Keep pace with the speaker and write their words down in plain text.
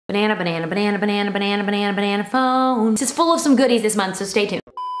Banana, banana, banana, banana, banana, banana, banana phone. This is full of some goodies this month, so stay tuned.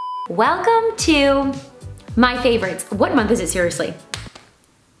 Welcome to my favorites. What month is it, seriously?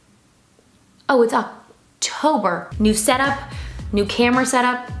 Oh, it's October. New setup, new camera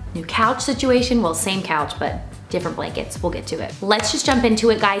setup, new couch situation. Well, same couch, but different blankets. We'll get to it. Let's just jump into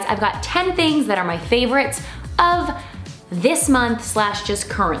it, guys. I've got 10 things that are my favorites of this month slash just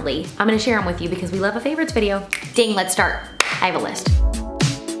currently. I'm gonna share them with you because we love a favorites video. Ding, let's start. I have a list.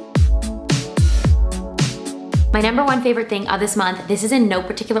 My number one favorite thing of this month, this is in no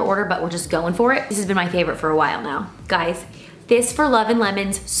particular order, but we're just going for it. This has been my favorite for a while now. Guys, this For Love and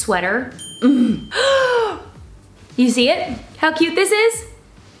Lemons sweater. You see it? How cute this is?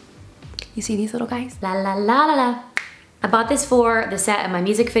 You see these little guys? La la la la la. I bought this for the set of my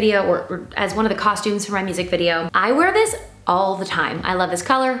music video or as one of the costumes for my music video. I wear this all the time. I love this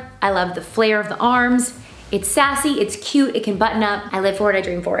color. I love the flare of the arms. It's sassy, it's cute, it can button up. I live for it, I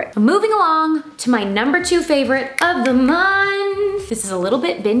dream for it. Moving along to my number 2 favorite of the month. This is a little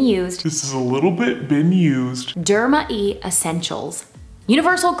bit been used. Derma E Essentials.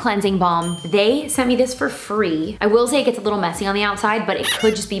 Universal Cleansing Balm. They sent me this for free. I will say it gets a little messy on the outside, but it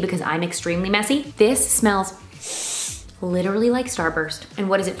could just be because I'm extremely messy. This smells literally like Starburst. And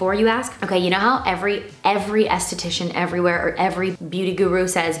what is it for, you ask? Okay, you know how every esthetician everywhere or every beauty guru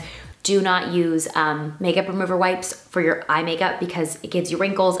says, do not use makeup remover wipes for your eye makeup because it gives you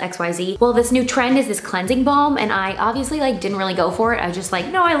wrinkles, XYZ. Well, this new trend is this cleansing balm, and I obviously didn't really go for it. I was just like,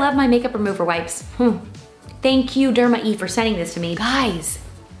 no, I love my makeup remover wipes. Thank you, Derma E, for sending this to me. Guys,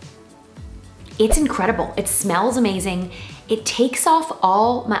 it's incredible. It smells amazing. It takes off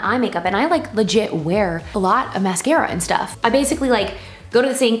all my eye makeup, and I legit wear a lot of mascara and stuff. I basically go to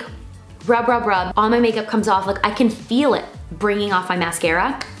the sink, rub, rub, rub, all my makeup comes off. I can feel it bringing off my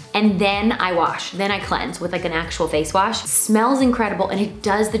mascara. And then I wash, then I cleanse with an actual face wash. It smells incredible and it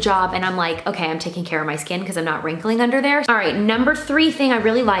does the job, and I'm like, okay, I'm taking care of my skin because I'm not wrinkling under there. All right, number 3 thing I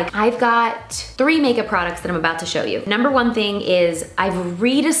really like. I've got 3 makeup products that I'm about to show you. Number 1 thing is I've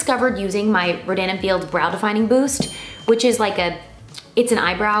rediscovered using my Rodan & Fields Brow Defining Boost, which is it's an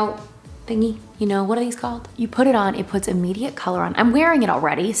eyebrow thingy. You know, what are these called? You put it on, it puts immediate color on. I'm wearing it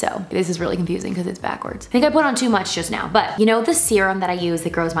already, so this is really confusing because it's backwards. I think I put on too much just now, but you know the serum that I use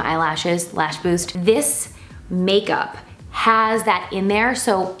that grows my eyelashes, Lash Boost? This makeup has that in there,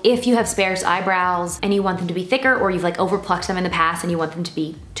 so if you have sparse eyebrows and you want them to be thicker, or you've overplucked them in the past and you want them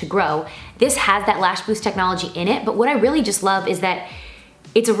to grow, this has that Lash Boost technology in it. But what I really just love is that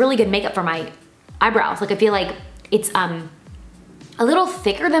it's a really good makeup for my eyebrows. I feel like it's a little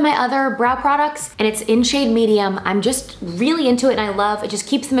thicker than my other brow products, and it's in shade medium. I'm just really into it, and I love it. Just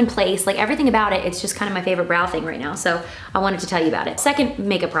keeps them in place. Everything about it, it's just kind of my favorite brow thing right now, so I wanted to tell you about it. Second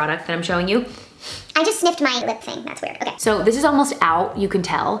makeup product that I'm showing you. I just sniffed my lip thing, that's weird, okay. So this is almost out, you can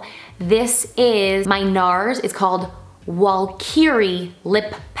tell. This is my NARS, it's called Walkyrie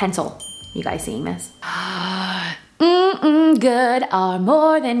Lip Pencil. You guys seeing this? Good are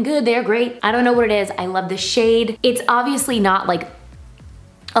more than good, they're great. I don't know what it is, I love the shade. It's obviously not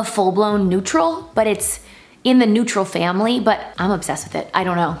a full-blown neutral, but it's in the neutral family, but I'm obsessed with it. I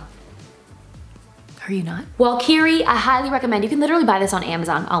don't know. Are you not? Walkyrie, I highly recommend. You can literally buy this on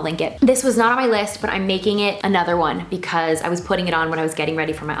Amazon. I'll link it. This was not on my list, but I'm making it another one because I was putting it on when I was getting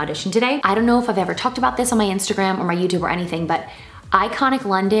ready for my audition today. I don't know if I've ever talked about this on my Instagram or my YouTube or anything, but Iconic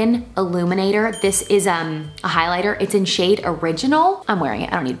London Illuminator. This is a highlighter. It's in shade Original. I'm wearing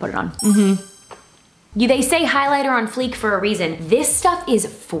it. I don't need to put it on. They say highlighter on fleek for a reason. This stuff is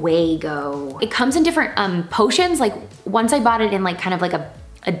fuego. It comes in different potions. Once I bought it in kind of a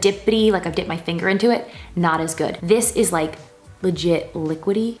dippity, I've dipped my finger into it, not as good. This is legit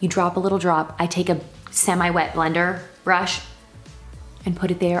liquidy. You drop a little drop. I take a semi-wet blender brush and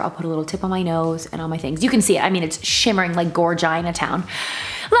put it there. I'll put a little tip on my nose and on my things. You can see it. I mean, it's shimmering like Gorgina Town.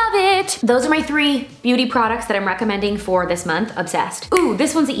 Love it. Those are my 3 beauty products that I'm recommending for this month. Obsessed. Ooh,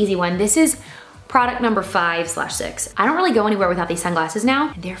 this one's the easy one. This is product number 5/6. I don't really go anywhere without these sunglasses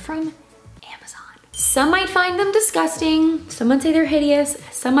now. They're from Amazon. Some might find them disgusting. Some might say they're hideous.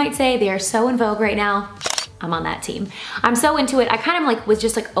 Some might say they are so in vogue right now. I'm on that team. I'm so into it. I kind of was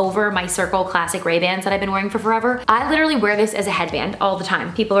just over my Circle Classic Ray-Bans that I've been wearing for forever. I literally wear this as a headband all the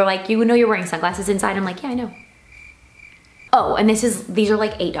time. People are like, you know you're wearing sunglasses inside. I'm like, yeah, I know. Oh, and these are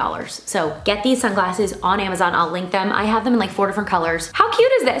 $8. So get these sunglasses on Amazon. I'll link them. I have them in 4 different colors. How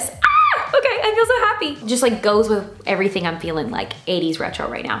cute is this? Okay, I feel so happy. Just goes with everything I'm feeling 80s retro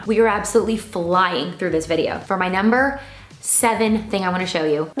right now. We are absolutely flying through this video. For my number 7 thing I wanna show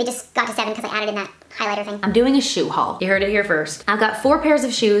you. We just got to 7 because I added in that highlighter thing. I'm doing a shoe haul. You heard it here first. I've got 4 pairs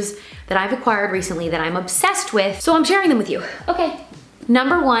of shoes that I've acquired recently that I'm obsessed with, so I'm sharing them with you. Okay,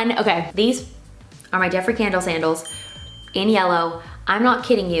 Number one, okay, these are my Jeffrey Candle sandals in yellow. I'm not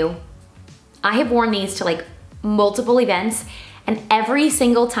kidding you. I have worn these to like multiple events, and every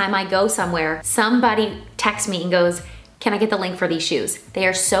single time I go somewhere, somebody texts me and goes, can I get the link for these shoes? They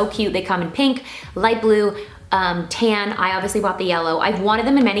are so cute. They come in pink, light blue, tan. I obviously bought the yellow. I've wanted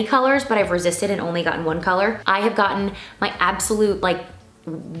them in many colors, but I've resisted and only gotten one color. I have gotten my absolute like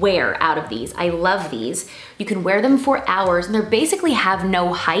wear out of these. I love these. You can wear them for hours, and they basically have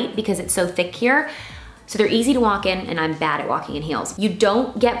no height because it's so thick here. So they're easy to walk in, and I'm bad at walking in heels. You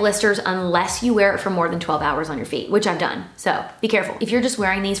don't get blisters unless you wear it for more than 12 hours on your feet, which I've done. So be careful. If you're just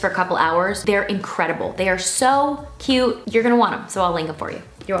wearing these for a couple hours, they're incredible. They are so cute. You're gonna want them, so I'll link them for you.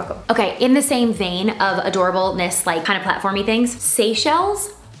 You're welcome. Okay, in the same vein of adorableness, like kind of platformy things,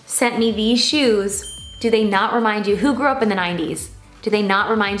 Seychelles sent me these shoes. Do they not remind you, who grew up in the 90s? Do they not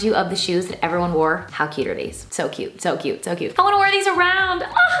remind you of the shoes that everyone wore? How cute are these? So cute, so cute, so cute. I wanna wear these around. Oh,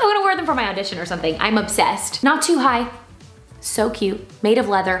 I wanna wear them for my audition or something. I'm obsessed. Not too high, so cute, made of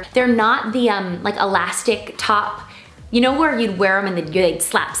leather. They're not the like elastic top, you know where you'd wear them and they'd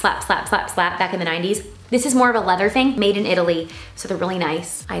slap, slap, slap, slap, slap back in the 90s? This is more of a leather thing, made in Italy, so they're really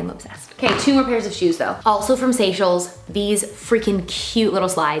nice. I am obsessed. Okay, 2 more pairs of shoes though. Also from Seychelles, these freaking cute little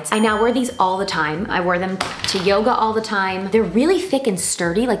slides. I now wear these all the time. I wear them to yoga all the time. They're really thick and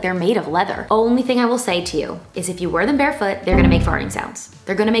sturdy, like they're made of leather. Only thing I will say to you is if you wear them barefoot, they're gonna make farting sounds.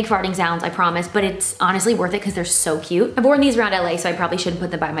 They're gonna make farting sounds, I promise, but it's honestly worth it because they're so cute. I've worn these around LA, so I probably shouldn't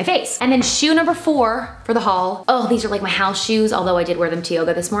put them by my face. And then shoe number 4 for the haul. Oh, these are like my house shoes, although I did wear them to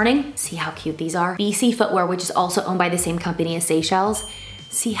yoga this morning. See how cute these are? BC Footwear, which is also owned by the same company as Seychelles.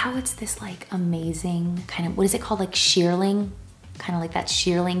 See how it's this like amazing kind of, what is it called? Like shearling? Kind of like that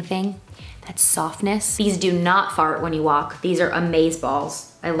shearling thing. That softness. These do not fart when you walk. These are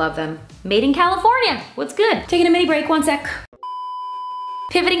amazeballs. I love them. Made in California. What's good? Taking a mini break, 1 sec.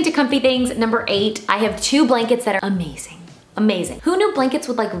 Pivoting to comfy things, number 8. I have 2 blankets that are amazing. Amazing. Who knew blankets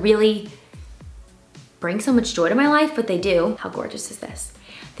would like really bring so much joy to my life? But they do. How gorgeous is this?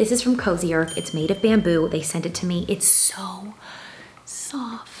 This is from Cozy Earth. It's made of bamboo. They sent it to me. It's so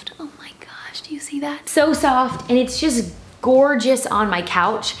soft. Oh my gosh, do you see that? So soft, and it's just gorgeous on my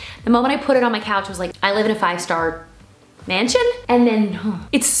couch. The moment I put it on my couch, I was like, I live in a 5-star mansion. And then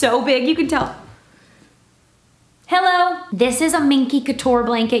it's so big, you can tell. Hello. This is a Minky Couture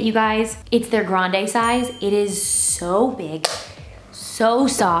blanket, you guys. It's their grande size. It is so big, so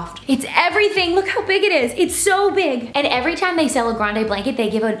soft. It's everything. Look how big it is. It's so big. And every time they sell a grande blanket, they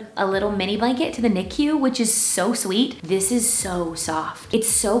give a little mini blanket to the NICU, which is so sweet. This is so soft. It's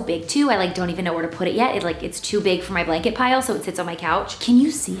so big too. I like don't even know where to put it yet. It's too big for my blanket pile, so it sits on my couch. Can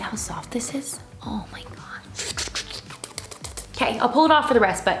you see how soft this is? Oh my God. Okay, I'll pull it off for the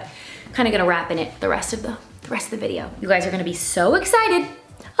rest, but kind of gonna wrap in it the rest of the video. You guys are gonna be so excited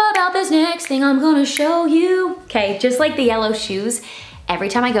about this next thing I'm gonna show you. Okay, just like the yellow shoes, every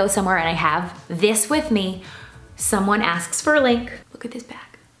time I go somewhere and I have this with me, someone asks for a link. Look at this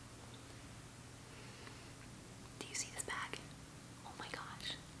bag. Do you see this bag? Oh my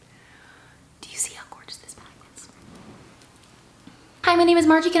gosh. Do you see how gorgeous this bag is? Hi, my name is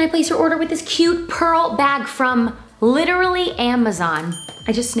Margie. Can I place your order with this cute pearl bag from literally Amazon?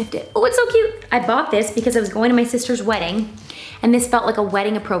 I just sniffed it. Oh, it's so cute. I bought this because I was going to my sister's wedding, and this felt like a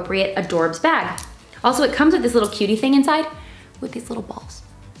wedding appropriate adorbs bag. Also, it comes with this little cutie thing inside with these little balls.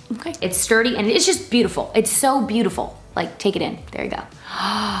 Okay. It's sturdy and it's just beautiful. It's so beautiful. Like, take it in. There you go.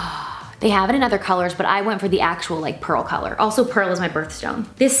 They have it in other colors, but I went for the actual like pearl color. Also, pearl is my birthstone.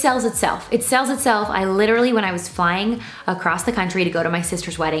 This sells itself. It sells itself. I literally, when I was flying across the country to go to my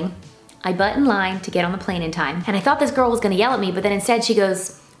sister's wedding, I butt in line to get on the plane in time. And I thought this girl was gonna yell at me, but then instead she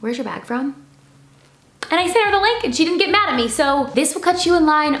goes, "Where's your bag from?" And I sent her the link and she didn't get mad at me. So this will cut you in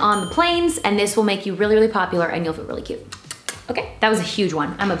line on the planes, and this will make you really, really popular, and you'll feel really cute. Okay, that was a huge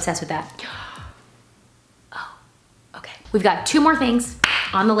one. I'm obsessed with that. Oh, okay. We've got 2 more things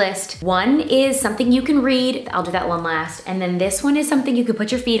on the list. One is something you can read. I'll do that one last. And then this one is something you can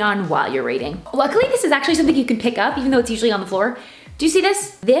put your feet on while you're reading. Luckily, this is actually something you can pick up, even though it's usually on the floor. Do you see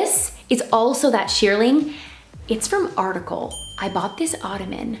this? This is also that shearling. It's from Article. I bought this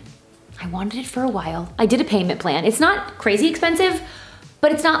ottoman. I wanted it for a while. I did a payment plan. It's not crazy expensive,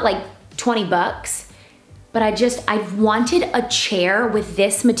 but it's not like 20 bucks. But I've wanted a chair with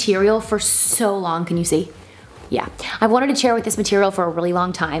this material for so long. Can you see? Yeah, I've wanted a chair with this material for a really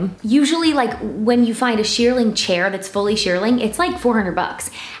long time. Usually, like when you find a shearling chair that's fully shearling, it's like 400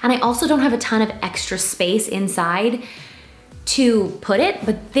 bucks. And I also don't have a ton of extra space inside to put it,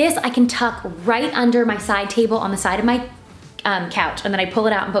 but this I can tuck right under my side table on the side of my couch, and then I pull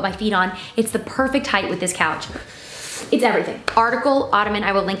it out and put my feet on. It's the perfect height with this couch. It's everything. Article, Ottoman,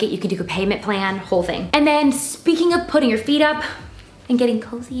 I will link it. You can do a payment plan, whole thing. And then speaking of putting your feet up and getting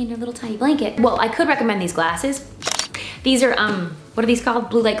cozy in your little tiny blanket, well, I could recommend these glasses. These are, what are these called?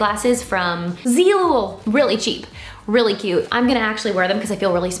 Blue light glasses from Zeal. Really cheap, really cute. I'm gonna actually wear them because I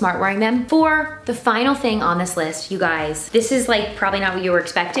feel really smart wearing them. For the final thing on this list, you guys, this is like probably not what you were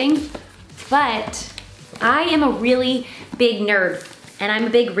expecting, but I am a really big nerd and I'm a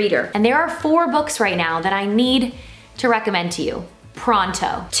big reader. And there are 4 books right now that I need to recommend to you,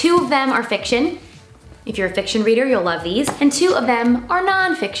 pronto. 2 of them are fiction. If you're a fiction reader, you'll love these. And 2 of them are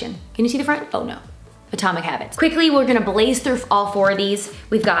nonfiction. Can you see the front? Oh no. Atomic Habits. Quickly, we're gonna blaze through all 4 of these.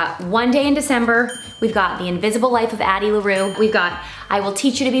 We've got One Day in December, we've got The Invisible Life of Addie LaRue, we've got I Will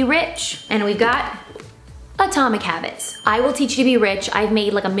Teach You to Be Rich, and we've got Atomic Habits. I Will Teach You to Be Rich. I've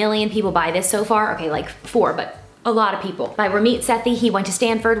made like 1 million people buy this so far. Okay, like 4, but a lot of people. By Ramit Sethi, he went to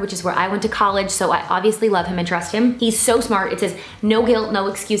Stanford, which is where I went to college, so I obviously love him and trust him. He's so smart. It says, no guilt, no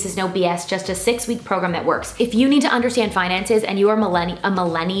excuses, no BS, just a 6-week program that works. If you need to understand finances and you are a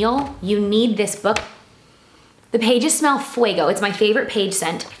millennial, you need this book. The pages smell fuego. It's my favorite page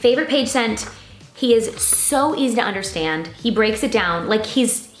scent. Favorite page scent. He is so easy to understand. He breaks it down. Like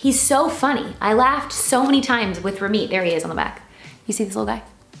he's so funny. I laughed so many times with Ramit. There he is on the back. You see this little guy?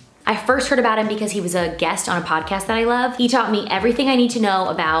 I first heard about him because he was a guest on a podcast that I love. He taught me everything I need to know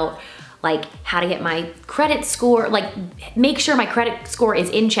about like how to get my credit score, like make sure my credit score is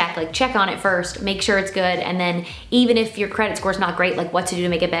in check, like check on it first, make sure it's good. And then even if your credit score is not great, like what to do to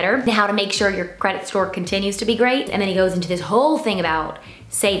make it better, and how to make sure your credit score continues to be great. And then he goes into this whole thing about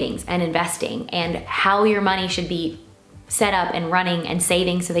savings and investing and how your money should be set up and running and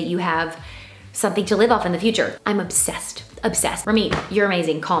saving so that you have something to live off in the future. I'm obsessed. Obsessed. Ramit, you're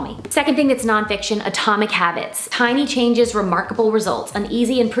amazing, call me. Second thing that's nonfiction, Atomic Habits. Tiny changes, remarkable results. An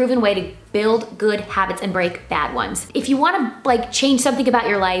easy and proven way to build good habits and break bad ones. If you wanna like change something about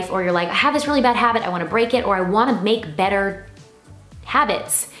your life, or you're like, I have this really bad habit, I wanna break it, or I wanna make better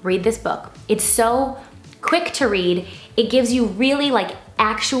habits, read this book. It's so quick to read. It gives you really like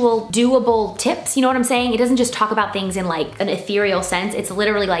actual doable tips, you know what I'm saying? It doesn't just talk about things in like an ethereal sense. It's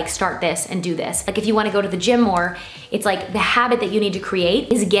literally like start this and do this. Like if you want to go to the gym more, it's like the habit that you need to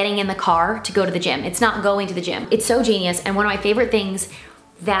create is getting in the car to go to the gym. It's not going to the gym. It's so genius. And one of my favorite things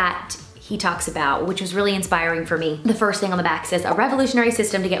that he talks about, which was really inspiring for me, the first thing on the back says, a revolutionary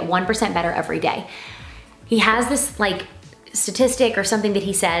system to get 1% better every day. He has this like statistic or something that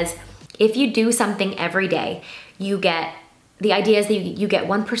he says, if you do something every day, the idea is that you get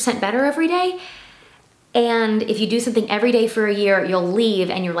 1% better every day. And if you do something every day for a year, you'll leave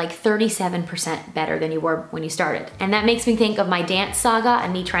and you're like 37% better than you were when you started. And that makes me think of my dance saga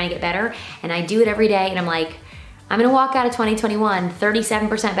and me trying to get better. And I do it every day and I'm like, I'm gonna walk out of 2021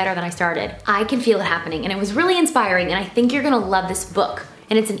 37% better than I started. I can feel it happening and it was really inspiring and I think you're gonna love this book.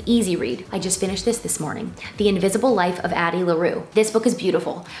 And it's an easy read. I just finished this morning. The Invisible Life of Addie LaRue. This book is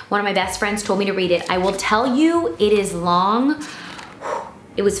beautiful. One of my best friends told me to read it. I will tell you, it is long.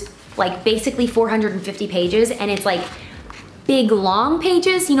 It was like basically 450 pages and it's like big long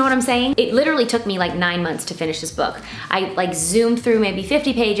pages, you know what I'm saying? It literally took me like 9 months to finish this book. I like zoomed through maybe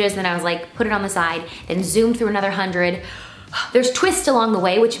 50 pages, then I was like, put it on the side, then zoomed through another 100. There's twists along the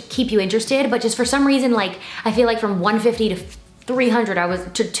way which keep you interested, but just for some reason, like I feel like from 150 to 300,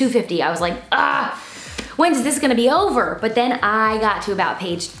 to 250, I was like, when's this gonna be over? But then I got to about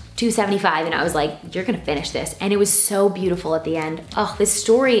page 275 and I was like, you're gonna finish this. And it was so beautiful at the end. Oh, this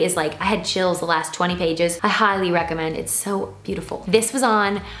story is like, I had chills the last 20 pages. I highly recommend, it's so beautiful. This was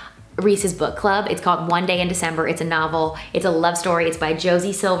on Reese's book club. It's called One Day in December. It's a novel, it's a love story. It's by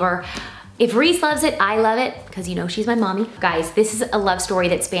Josie Silver. If Reese loves it, I love it, because you know she's my mommy. Guys, this is a love story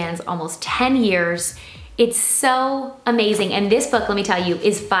that spans almost 10 years. It's so amazing. And this book, let me tell you,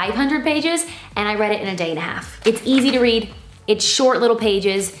 is 500 pages and I read it in a day and a half. It's easy to read. It's short little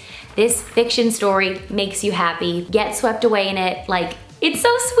pages. This fiction story makes you happy. Get swept away in it. Like, it's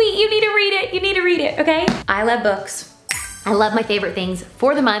so sweet. You need to read it. You need to read it, okay? I love books. I love my favorite things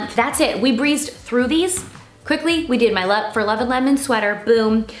for the month. That's it. We breezed through these quickly. We did my For Love and Lemon sweater,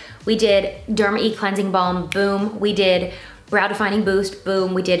 boom. We did Derma E cleansing balm, boom. We did brow defining boost,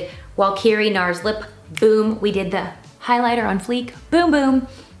 boom. We did Walkiri NARS lip, boom. We did the highlighter on fleek, boom, boom.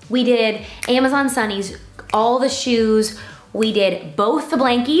 We did Amazon Sunnies, all the shoes. We did both the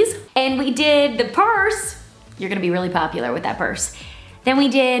blankies and we did the purse. You're gonna be really popular with that purse. Then we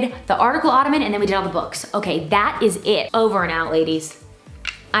did the article ottoman and then we did all the books. Okay, that is it. Over and out, ladies.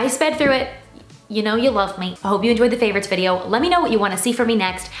 I sped through it. You know you love me. I hope you enjoyed the favorites video. Let me know what you wanna see from me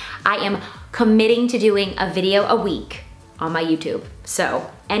next. I am committing to doing a video a week on my YouTube.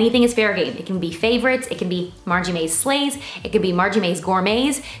 So anything is fair game. It can be favorites, it can be Margie May's Slays, it can be Margie May's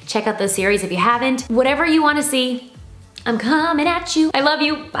Gourmets. Check out those series if you haven't. Whatever you wanna see, I'm coming at you. I love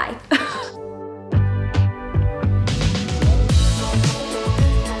you, bye.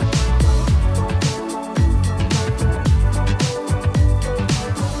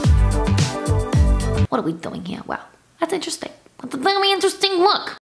 What are we doing here? Wow, that's interesting. That's a very interesting look.